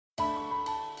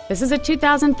This is a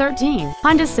 2013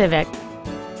 Honda Civic.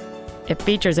 It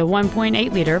features a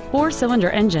 1.8-liter four-cylinder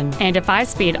engine and a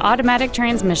 5-speed automatic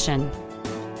transmission.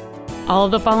 All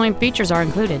of the following features are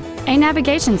included: a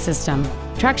navigation system,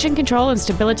 traction control and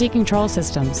stability control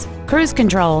systems, cruise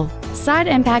control, side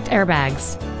impact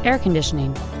airbags, air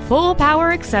conditioning, full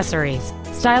power accessories,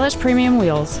 stylish premium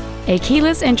wheels, a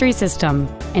keyless entry system,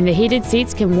 and the heated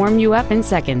seats can warm you up in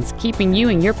seconds, keeping you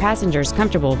and your passengers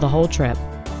comfortable the whole trip.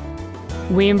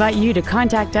 We invite you to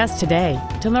contact us today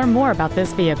to learn more about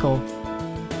this vehicle.